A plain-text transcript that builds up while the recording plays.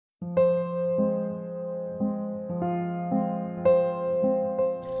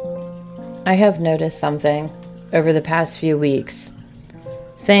I have noticed something over the past few weeks.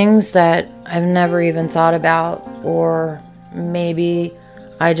 Things that I've never even thought about, or maybe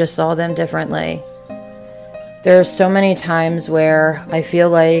I just saw them differently. There are so many times where I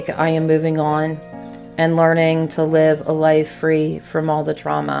feel like I am moving on and learning to live a life free from all the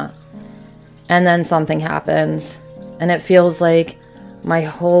trauma. And then something happens, and it feels like my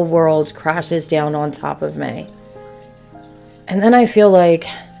whole world crashes down on top of me. And then I feel like,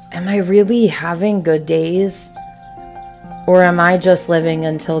 am I really having good days? Or am I just living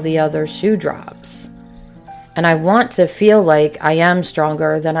until the other shoe drops? And I want to feel like I am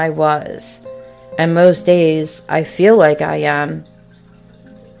stronger than I was. And most days I feel like I am.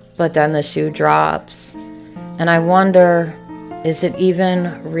 But then the shoe drops. And I wonder, is it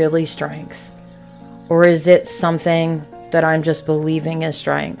even really strength? Or is it something that I'm just believing is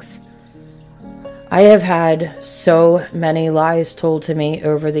strength? I have had so many lies told to me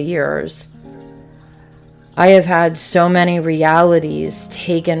over the years. I have had so many realities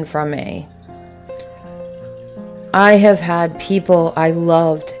taken from me. I have had people I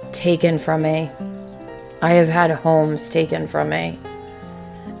loved taken from me. I have had homes taken from me.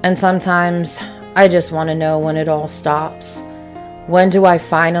 And sometimes I just want to know when it all stops. When do I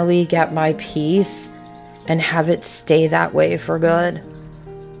finally get my peace and have it stay that way for good?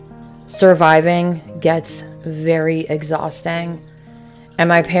 Surviving gets very exhausting, and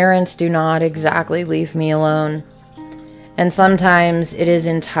my parents do not exactly leave me alone. And sometimes it is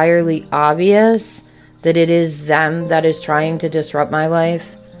entirely obvious that it is them that is trying to disrupt my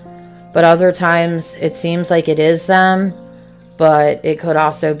life. But other times it seems like it is them, but it could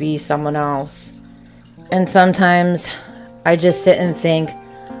also be someone else. And sometimes I just sit and think,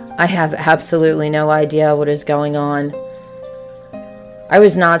 I have absolutely no idea what is going on. I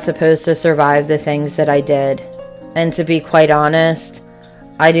was not supposed to survive the things that I did. And to be quite honest,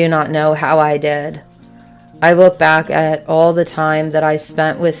 I do not know how I did. I look back at all the time that I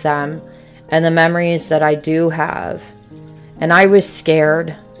spent with them and the memories that I do have. And I was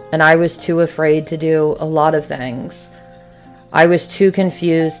scared, and I was too afraid to do a lot of things. I was too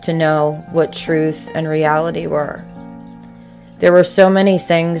confused to know what truth and reality were. There were so many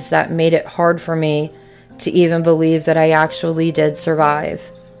things that made it hard for me to even believe that I actually did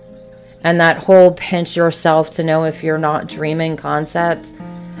survive. And that whole pinch yourself to know if you're not dreaming concept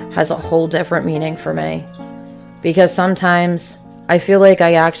has a whole different meaning for me. Because sometimes I feel like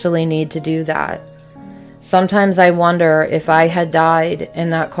I actually need to do that. Sometimes I wonder if I had died in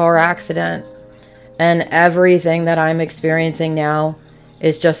that car accident and everything that I'm experiencing now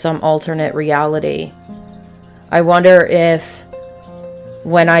is just some alternate reality. I wonder if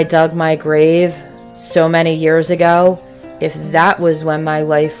when I dug my grave so many years ago, if that was when my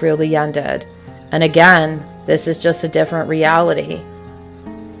life really ended. And again, this is just a different reality.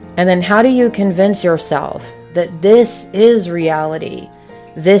 And then how do you convince yourself that this is reality?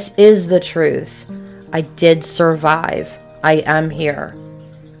 This is the truth. I did survive. I am here.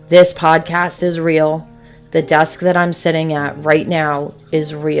 This podcast is real. The desk that I'm sitting at right now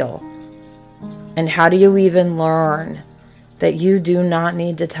is real. And how do you even learn that you do not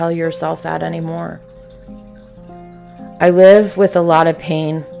need to tell yourself that anymore? I live with a lot of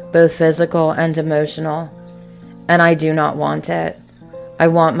pain, both physical and emotional, and I do not want it. I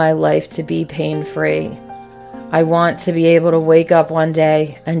want my life to be pain-free. I want to be able to wake up one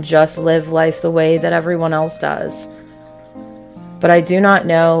day and just live life the way that everyone else does. But I do not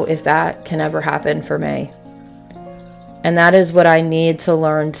know if that can ever happen for me. And that is what I need to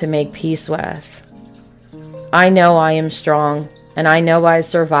learn to make peace with. I know I am strong, and I know I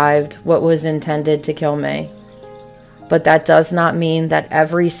survived what was intended to kill me. But that does not mean that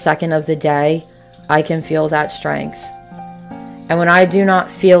every second of the day I can feel that strength. And when I do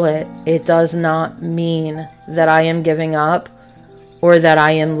not feel it, it does not mean that I am giving up or that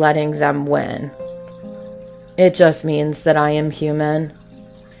I am letting them win. It just means that I am human.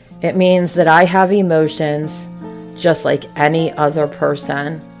 It means that I have emotions just like any other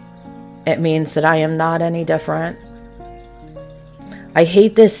person. It means that I am not any different. I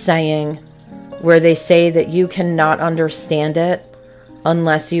hate this saying where they say that you cannot understand it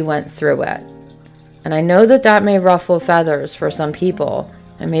unless you went through it. And I know that that may ruffle feathers for some people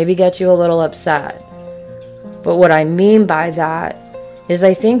and maybe get you a little upset. But what I mean by that is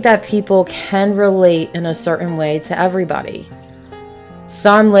I think that people can relate in a certain way to everybody.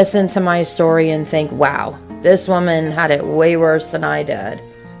 Some listen to my story and think, wow, this woman had it way worse than I did.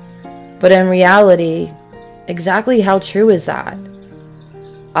 But in reality, exactly how true is that?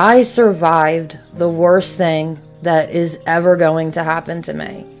 I survived the worst thing that is ever going to happen to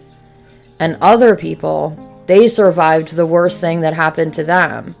me. And other people, they survived the worst thing that happened to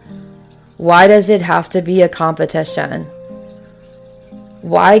them. Why does it have to be a competition?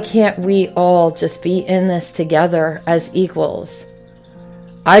 Why can't we all just be in this together as equals?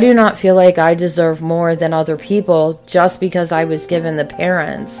 I do not feel like I deserve more than other people just because I was given the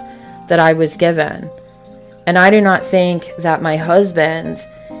parents that I was given. And I do not think that my husband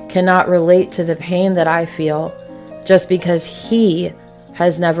cannot relate to the pain that I feel just because he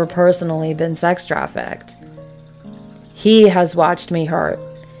has never personally been sex trafficked. He has watched me hurt.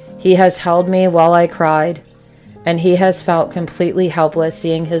 He has held me while I cried, and he has felt completely helpless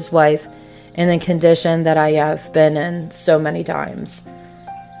seeing his wife in the condition that I have been in so many times.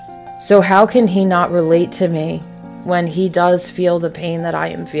 So how can he not relate to me when he does feel the pain that I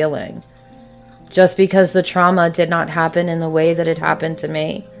am feeling? Just because the trauma did not happen in the way that it happened to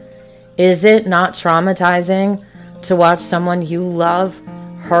me. Is it not traumatizing to watch someone you love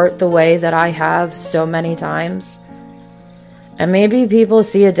hurt the way that I have so many times? And maybe people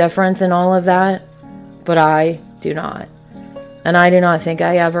see a difference in all of that, but I do not. And I do not think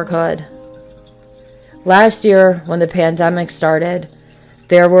I ever could. Last year, when the pandemic started,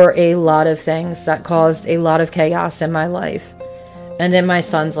 there were a lot of things that caused a lot of chaos in my life, and in my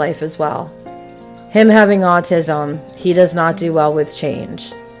son's life as well. Him having autism, he does not do well with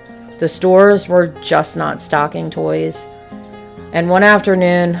change. The stores were just not stocking toys. And one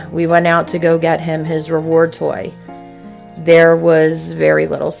afternoon, we went out to go get him his reward toy. There was very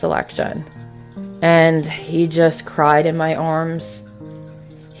little selection. And he just cried in my arms.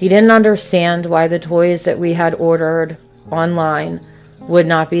 He didn't understand why the toys that we had ordered online would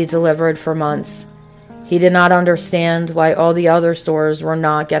not be delivered for months. He did not understand why all the other stores were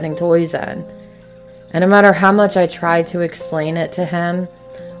not getting toys in. And no matter how much I tried to explain it to him,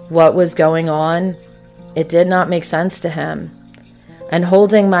 what was going on, it did not make sense to him. And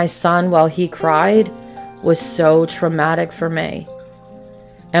holding my son while he cried was so traumatic for me.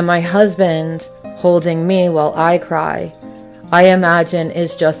 And my husband holding me while I cry, I imagine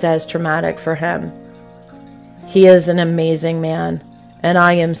is just as traumatic for him. He is an amazing man, and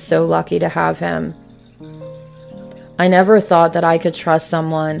I am so lucky to have him. I never thought that I could trust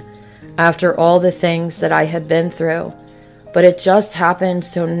someone after all the things that I had been through, but it just happened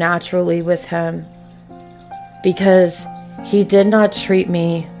so naturally with him, because he did not treat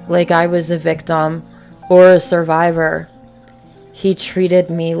me like I was a victim or a survivor. He treated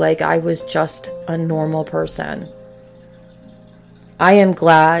me like I was just a normal person. I am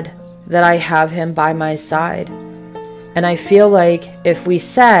glad that I have him by my side, and I feel like if we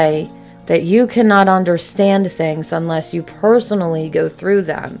say that you cannot understand things unless you personally go through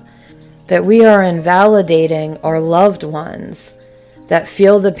them, that we are invalidating our loved ones that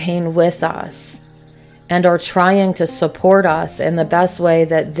feel the pain with us and are trying to support us in the best way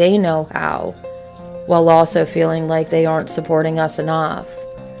that they know how, while also feeling like they aren't supporting us enough.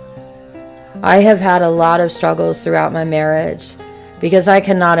 I have had a lot of struggles throughout my marriage because I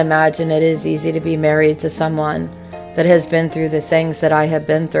cannot imagine it is easy to be married to someone that has been through the things that I have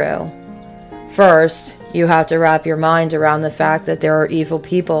been through. First, you have to wrap your mind around the fact that there are evil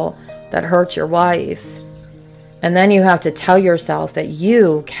people that hurt your wife. And then you have to tell yourself that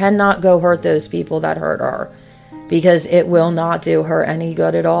you cannot go hurt those people that hurt her, because it will not do her any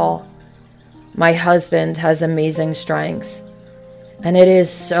good at all. My husband has amazing strength, and it is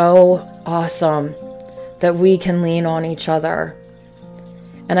so awesome that we can lean on each other.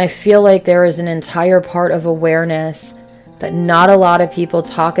 And I feel like there is an entire part of awareness that not a lot of people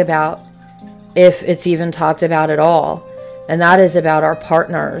talk about, if it's even talked about at all, and that is about our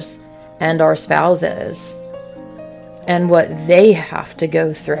partners and our spouses and what they have to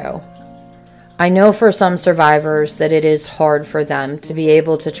go through. I know for some survivors that it is hard for them to be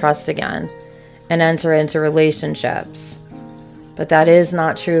able to trust again and enter into relationships, but that is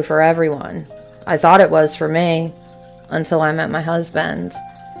not true for everyone. I thought it was for me until I met my husband.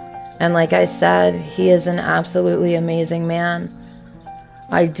 And like I said, he is an absolutely amazing man.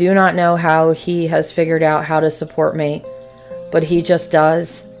 I do not know how he has figured out how to support me, but he just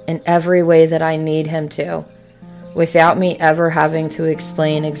does in every way that I need him to, without me ever having to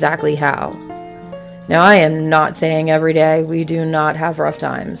explain exactly how. Now, I am not saying every day we do not have rough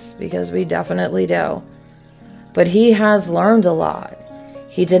times, because we definitely do. But he has learned a lot.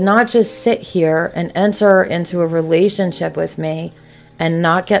 He did not just sit here and enter into a relationship with me and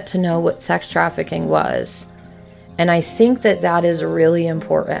not get to know what sex trafficking was. And I think that that is really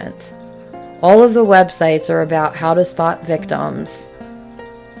important. All of the websites are about how to spot victims.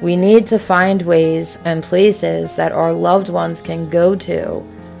 We need to find ways and places that our loved ones can go to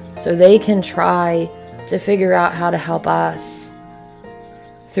so they can try to figure out how to help us.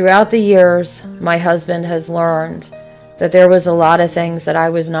 Throughout the years, my husband has learned that there was a lot of things that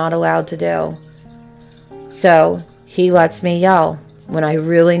I was not allowed to do. So he lets me yell when I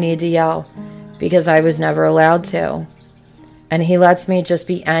really need to yell because I was never allowed to. And he lets me just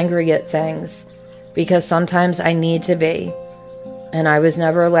be angry at things because sometimes I need to be, and I was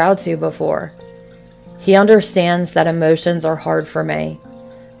never allowed to before. He understands that emotions are hard for me,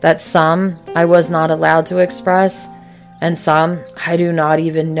 that some I was not allowed to express, and some I do not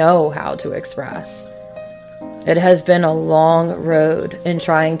even know how to express. It has been a long road in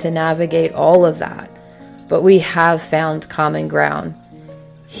trying to navigate all of that, but we have found common ground.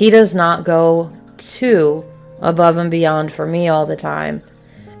 He does not go too above and beyond for me all the time,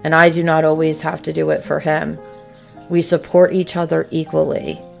 and I do not always have to do it for him. We support each other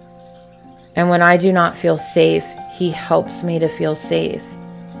equally. And when I do not feel safe, he helps me to feel safe.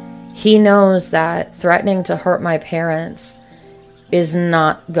 He knows that threatening to hurt my parents is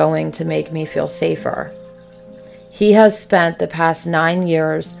not going to make me feel safer. He has spent the past 9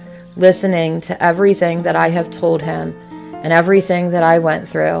 years listening to everything that I have told him and everything that I went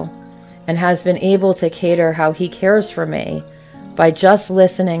through, and has been able to cater how he cares for me by just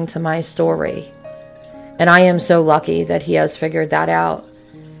listening to my story. And I am so lucky that he has figured that out,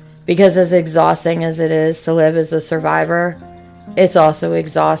 because as exhausting as it is to live as a survivor, it's also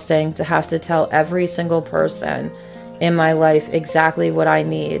exhausting to have to tell every single person in my life exactly what I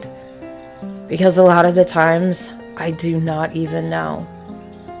need, because a lot of the times I do not even know.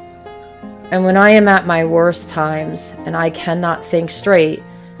 And when I am at my worst times and I cannot think straight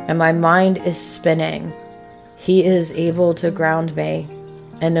and my mind is spinning, he is able to ground me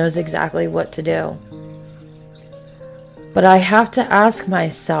and knows exactly what to do. But I have to ask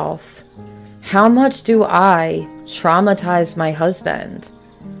myself, how much do I traumatize my husband?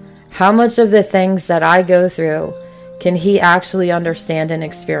 How much of the things that I go through can he actually understand and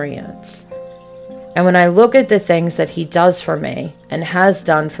experience? And when I look at the things that he does for me and has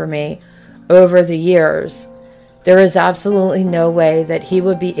done for me over the years, there is absolutely no way that he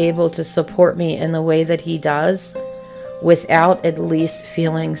would be able to support me in the way that he does without at least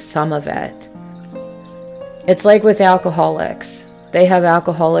feeling some of it. It's like with alcoholics. They have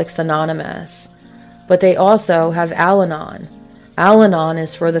Alcoholics Anonymous, but they also have Al-Anon. Al-Anon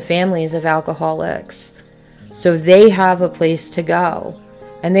is for the families of alcoholics. So they have a place to go,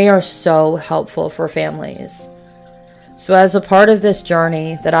 and they are so helpful for families. So as a part of this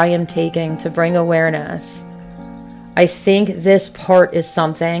journey that I am taking to bring awareness, I think this part is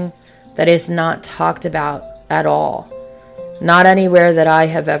something that is not talked about at all. Not anywhere that I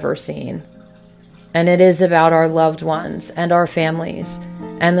have ever seen. And it is about our loved ones and our families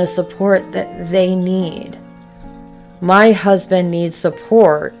and the support that they need. My husband needs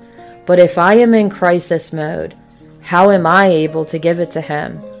support, but if I am in crisis mode, how am I able to give it to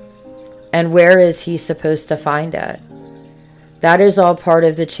him? And where is he supposed to find it? That is all part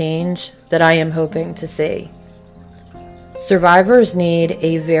of the change that I am hoping to see. Survivors need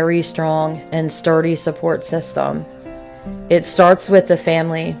a very strong and sturdy support system. It starts with the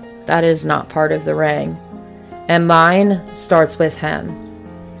family that is not part of the ring, and mine starts with him.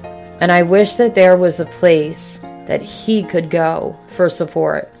 And I wish that there was a place that he could go for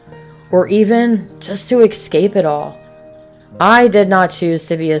support, or even just to escape it all. I did not choose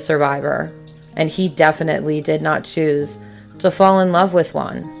to be a survivor, and he definitely did not choose to fall in love with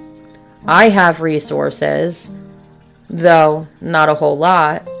one. I have resources, though not a whole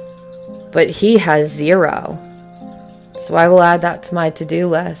lot, but he has zero. So I will add that to my to-do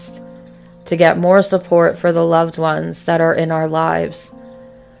list, to get more support for the loved ones that are in our lives,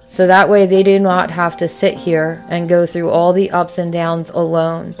 so that way they do not have to sit here and go through all the ups and downs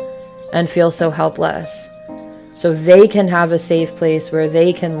alone and feel so helpless, so they can have a safe place where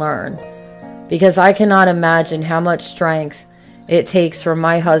they can learn. Because I cannot imagine how much strength it takes for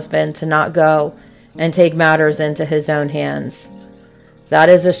my husband to not go and take matters into his own hands. That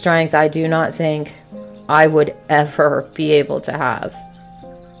is a strength I do not think I would ever be able to have.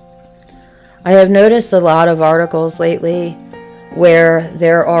 I have noticed a lot of articles lately where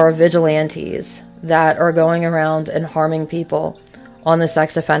there are vigilantes that are going around and harming people on the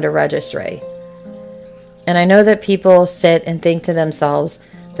sex offender registry. And I know that people sit and think to themselves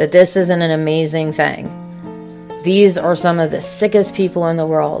that this isn't an amazing thing. These are some of the sickest people in the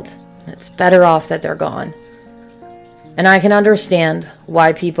world. It's better off that they're gone. And I can understand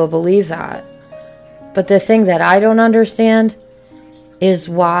why people believe that. But the thing that I don't understand is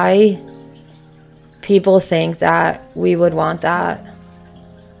why people think that we would want that.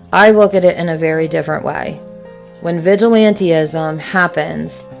 I look at it in a very different way. When vigilantism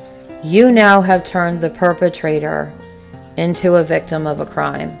happens, you now have turned the perpetrator into a victim of a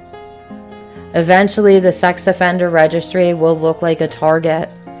crime. Eventually, the sex offender registry will look like a target,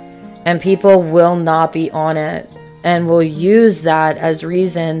 and people will not be on it and will use that as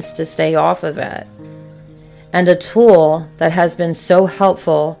reasons to stay off of it. And a tool that has been so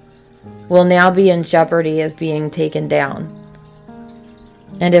helpful will now be in jeopardy of being taken down.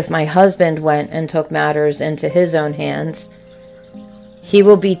 And if my husband went and took matters into his own hands, he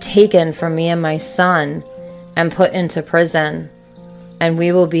will be taken from me and my son and put into prison, and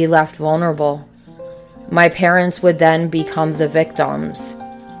we will be left vulnerable. My parents would then become the victims.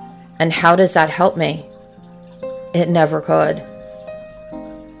 And how does that help me? It never could.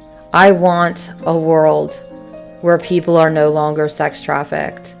 I want a world where people are no longer sex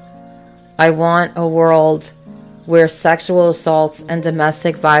trafficked. I want a world where sexual assaults and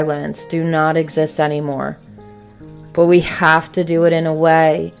domestic violence do not exist anymore. But we have to do it in a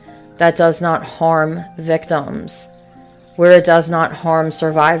way that does not harm victims, where it does not harm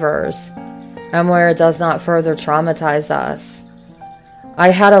survivors, and where it does not further traumatize us. I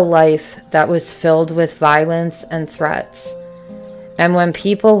had a life that was filled with violence and threats. And when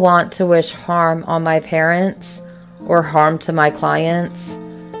people want to wish harm on my parents or harm to my clients,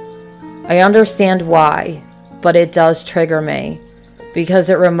 I understand why, but it does trigger me because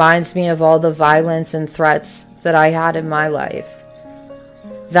it reminds me of all the violence and threats that I had in my life.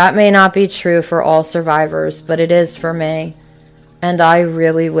 That may not be true for all survivors, but it is for me. And I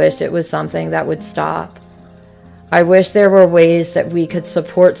really wish it was something that would stop. I wish there were ways that we could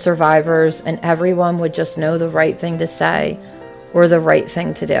support survivors and everyone would just know the right thing to say or the right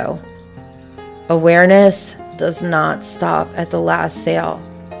thing to do. Awareness does not stop at the last sale.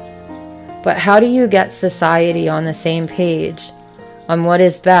 But how do you get society on the same page on what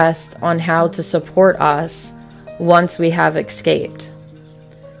is best on how to support us once we have escaped?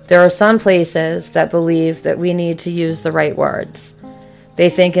 There are some places that believe that we need to use the right words. They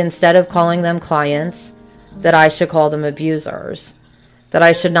think instead of calling them clients, that I should call them abusers, that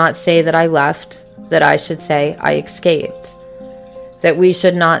I should not say that I left, that I should say I escaped, that we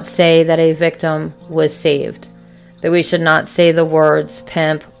should not say that a victim was saved, that we should not say the words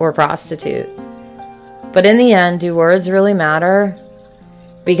pimp or prostitute. But in the end, do words really matter?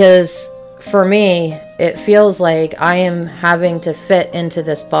 Because for me, it feels like I am having to fit into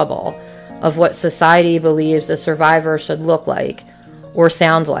this bubble of what society believes a survivor should look like, or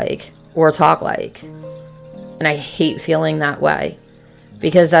sound like, or talk like. And I hate feeling that way,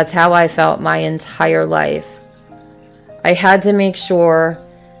 because that's how I felt my entire life. I had to make sure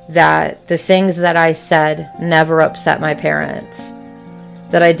that the things that I said never upset my parents,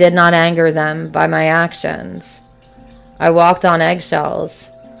 that I did not anger them by my actions. I walked on eggshells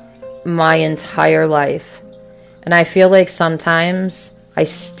my entire life, and I feel like sometimes I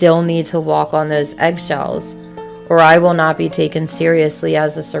still need to walk on those eggshells, or I will not be taken seriously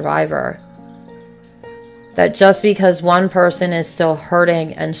as a survivor. That just because one person is still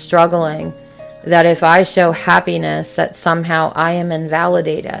hurting and struggling, that if I show happiness, that somehow I am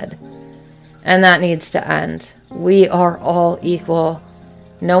invalidated. And that needs to end. We are all equal.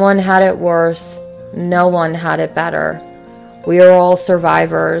 No one had it worse. No one had it better. We are all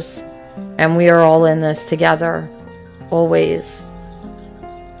survivors, and we are all in this together, always.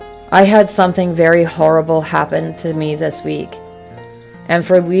 I had something very horrible happen to me this week, and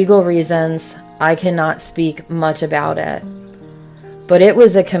for legal reasons, I cannot speak much about it. But it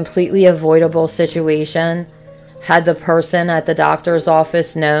was a completely avoidable situation had the person at the doctor's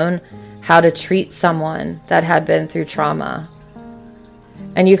office known how to treat someone that had been through trauma.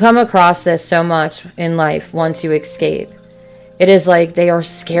 And you come across this so much in life once you escape. It is like they are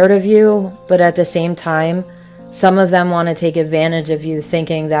scared of you, but at the same time, some of them want to take advantage of you,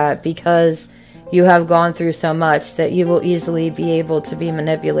 thinking that because you have gone through so much that you will easily be able to be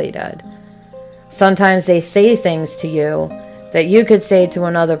manipulated. Sometimes they say things to you that you could say to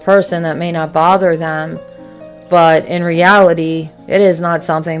another person that may not bother them, but in reality, it is not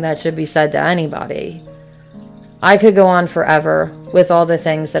something that should be said to anybody. I could go on forever with all the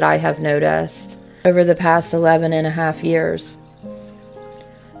things that I have noticed over the past 11 and a half years.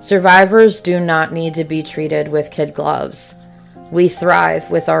 Survivors do not need to be treated with kid gloves. We thrive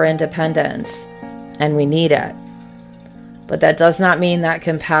with our independence, and we need it. But that does not mean that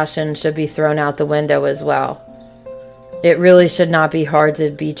compassion should be thrown out the window as well. It really should not be hard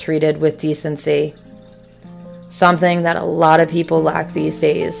to be treated with decency, something that a lot of people lack these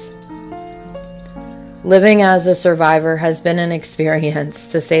days. Living as a survivor has been an experience,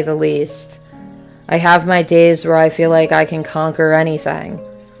 to say the least. I have my days where I feel like I can conquer anything,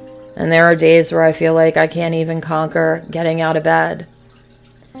 and there are days where I feel like I can't even conquer getting out of bed.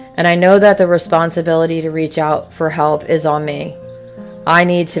 And I know that the responsibility to reach out for help is on me. I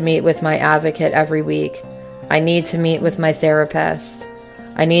need to meet with my advocate every week. I need to meet with my therapist.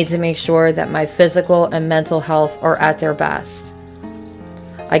 I need to make sure that my physical and mental health are at their best.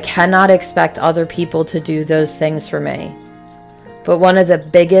 I cannot expect other people to do those things for me. But one of the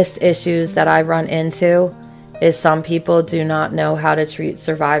biggest issues that I run into is some people do not know how to treat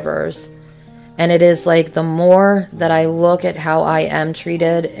survivors. And it is like the more that I look at how I am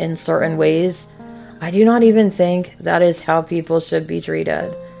treated in certain ways, I do not even think that is how people should be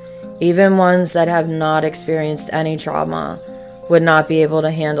treated. Even ones that have not experienced any trauma would not be able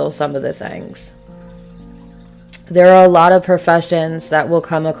to handle some of the things. There are a lot of professions that will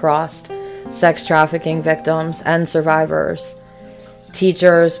come across sex trafficking victims and survivors.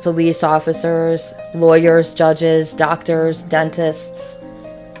 Teachers, police officers, lawyers, judges, doctors, dentists.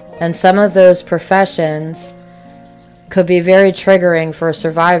 And some of those professions could be very triggering for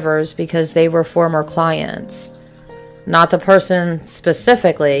survivors because they were former clients. Not the person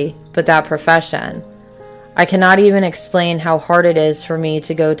specifically, but that profession. I cannot even explain how hard it is for me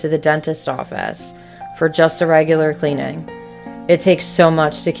to go to the dentist office for just a regular cleaning. It takes so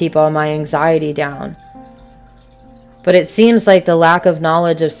much to keep all my anxiety down. But it seems like the lack of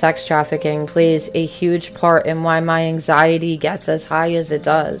knowledge of sex trafficking plays a huge part in why my anxiety gets as high as it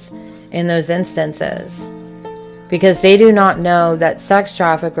does in those instances. Because they do not know that sex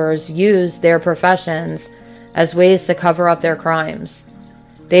traffickers use their professions as ways to cover up their crimes.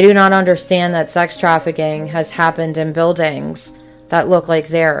 They do not understand that sex trafficking has happened in buildings that look like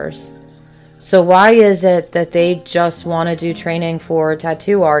theirs. So why is it that they just want to do training for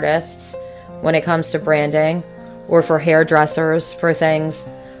tattoo artists when it comes to branding, or for hairdressers for things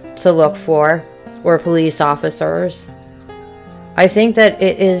to look for, or police officers? I think that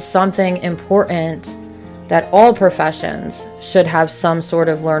it is something important that all professions should have some sort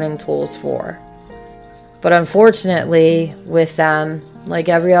of learning tools for. But unfortunately, with them, like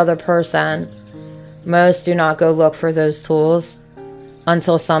every other person, most do not go look for those tools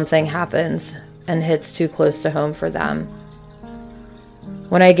until something happens and hits too close to home for them.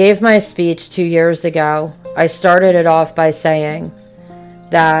 When I gave my speech 2 years ago, I started it off by saying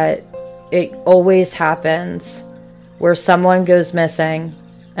that it always happens where someone goes missing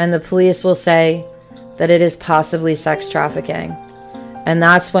and the police will say that it is possibly sex trafficking. And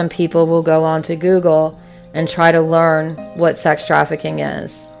that's when people will go onto Google and try to learn what sex trafficking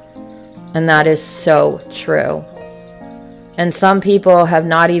is. And that is so true. And some people have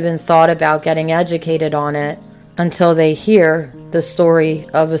not even thought about getting educated on it until they hear the story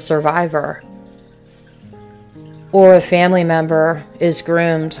of a survivor. Or a family member is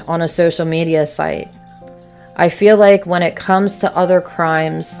groomed on a social media site. I feel like when it comes to other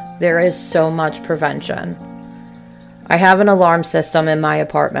crimes, there is so much prevention. I have an alarm system in my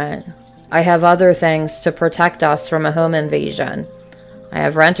apartment. I have other things to protect us from a home invasion. I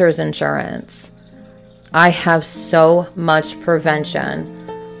have renter's insurance. I have so much prevention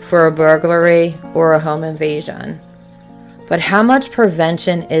for a burglary or a home invasion. But how much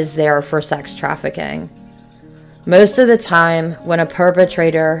prevention is there for sex trafficking? Most of the time, when a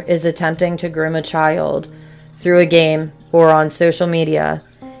perpetrator is attempting to groom a child through a game or on social media,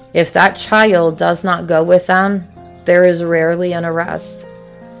 if that child does not go with them, there is rarely an arrest.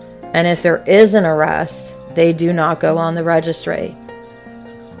 And if there is an arrest, they do not go on the registry.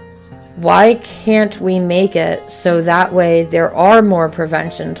 Why can't we make it so that way there are more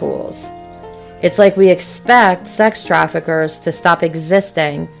prevention tools? It's like we expect sex traffickers to stop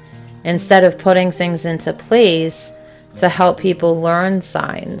existing instead of putting things into place to help people learn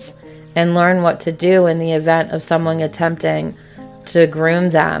signs and learn what to do in the event of someone attempting to groom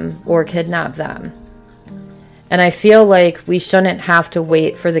them or kidnap them. And I feel like we shouldn't have to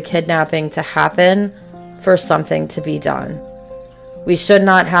wait for the kidnapping to happen for something to be done. We should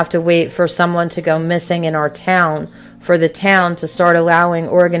not have to wait for someone to go missing in our town for the town to start allowing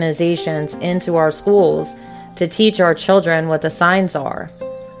organizations into our schools to teach our children what the signs are.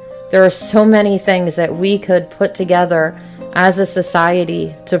 There are so many things that we could put together as a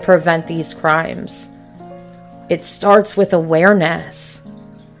society to prevent these crimes. It starts with awareness.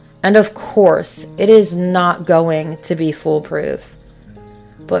 And of course, it is not going to be foolproof.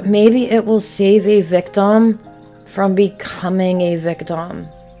 But maybe it will save a victim from becoming a victim.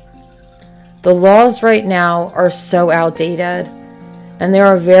 The laws right now are so outdated, and there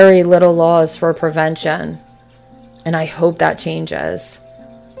are very little laws for prevention. And I hope that changes.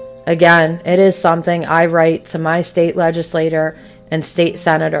 Again, it is something I write to my state legislator and state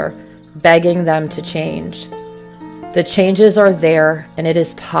senator, begging them to change. The changes are there, and it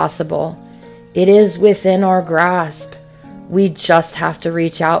is possible. It is within our grasp. We just have to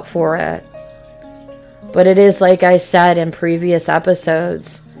reach out for it. But it is like I said in previous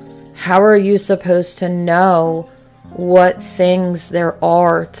episodes, how are you supposed to know what things there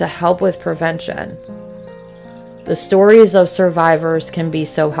are to help with prevention? The stories of survivors can be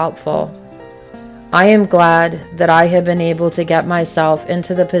so helpful. I am glad that I have been able to get myself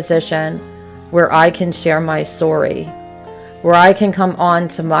into the position where I can share my story, where I can come on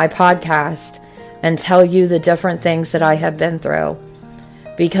to my podcast and tell you the different things that I have been through,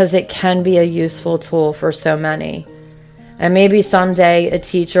 because it can be a useful tool for so many. And maybe someday a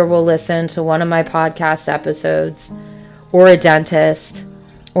teacher will listen to one of my podcast episodes, or a dentist,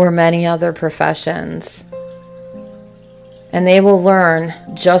 or many other professions. And they will learn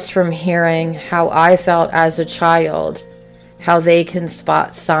just from hearing how I felt as a child, how they can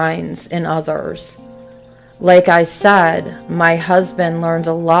spot signs in others. Like I said, my husband learned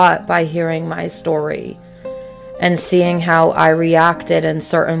a lot by hearing my story and seeing how I reacted in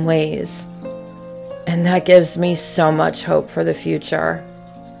certain ways. And that gives me so much hope for the future.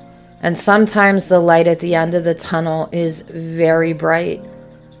 And sometimes the light at the end of the tunnel is very bright.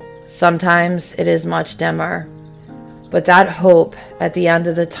 Sometimes it is much dimmer. But that hope at the end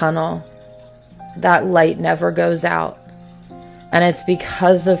of the tunnel, that light never goes out. And it's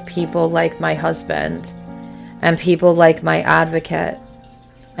because of people like my husband, and people like my advocate,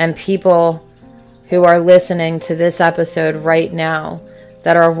 and people who are listening to this episode right now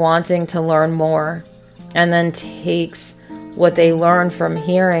that are wanting to learn more, and then takes what they learned from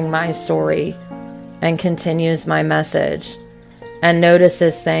hearing my story and continues my message and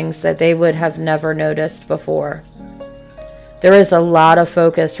notices things that they would have never noticed before. There is a lot of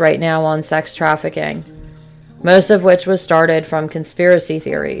focus right now on sex trafficking, most of which was started from conspiracy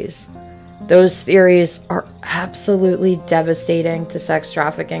theories. Those theories are absolutely devastating to sex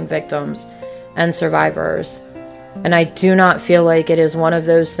trafficking victims and survivors. And I do not feel like it is one of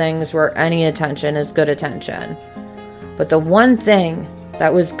those things where any attention is good attention. But the one thing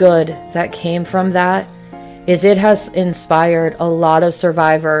that was good that came from that is it has inspired a lot of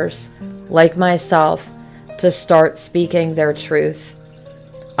survivors, like myself, to start speaking their truth.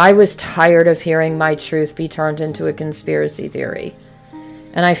 I was tired of hearing my truth be turned into a conspiracy theory.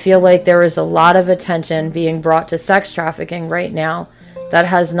 And I feel like there is a lot of attention being brought to sex trafficking right now that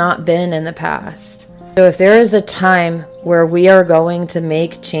has not been in the past. So if there is a time where we are going to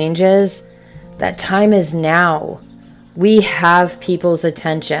make changes, that time is now. We have people's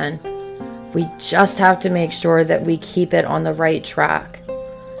attention. We just have to make sure that we keep it on the right track.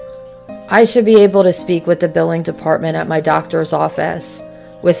 I should be able to speak with the billing department at my doctor's office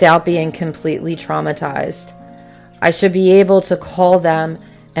without being completely traumatized. I should be able to call them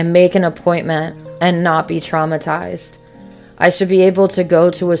and make an appointment and not be traumatized. I should be able to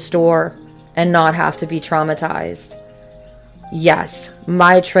go to a store and not have to be traumatized. Yes,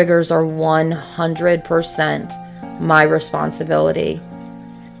 my triggers are 100% my responsibility.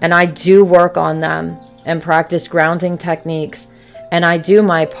 And I do work on them and practice grounding techniques, and I do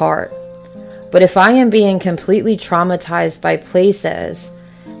my part. But if I am being completely traumatized by places,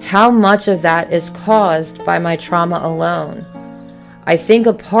 how much of that is caused by my trauma alone? I think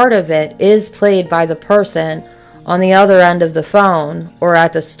a part of it is played by the person on the other end of the phone or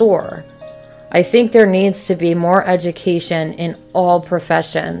at the store. I think there needs to be more education in all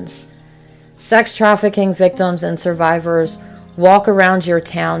professions. Sex trafficking victims and survivors walk around your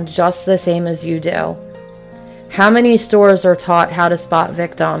town just the same as you do. How many stores are taught how to spot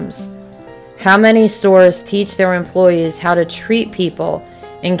victims? How many stores teach their employees how to treat people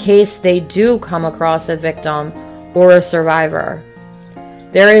in case they do come across a victim or a survivor?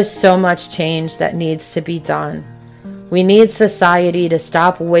 There is so much change that needs to be done. We need society to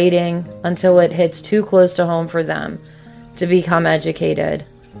stop waiting until it hits too close to home for them to become educated.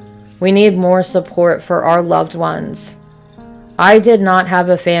 We need more support for our loved ones. I did not have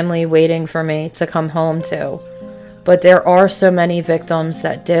a family waiting for me to come home to, but there are so many victims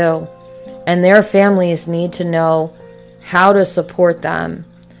that do. And their families need to know how to support them.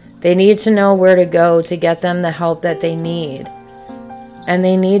 They need to know where to go to get them the help that they need. And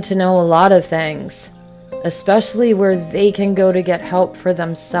they need to know a lot of things, especially where they can go to get help for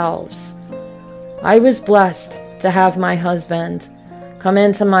themselves. I was blessed to have my husband come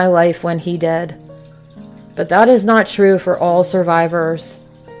into my life when he did. But that is not true for all survivors.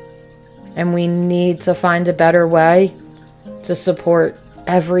 And we need to find a better way to support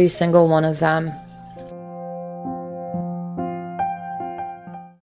every single one of them.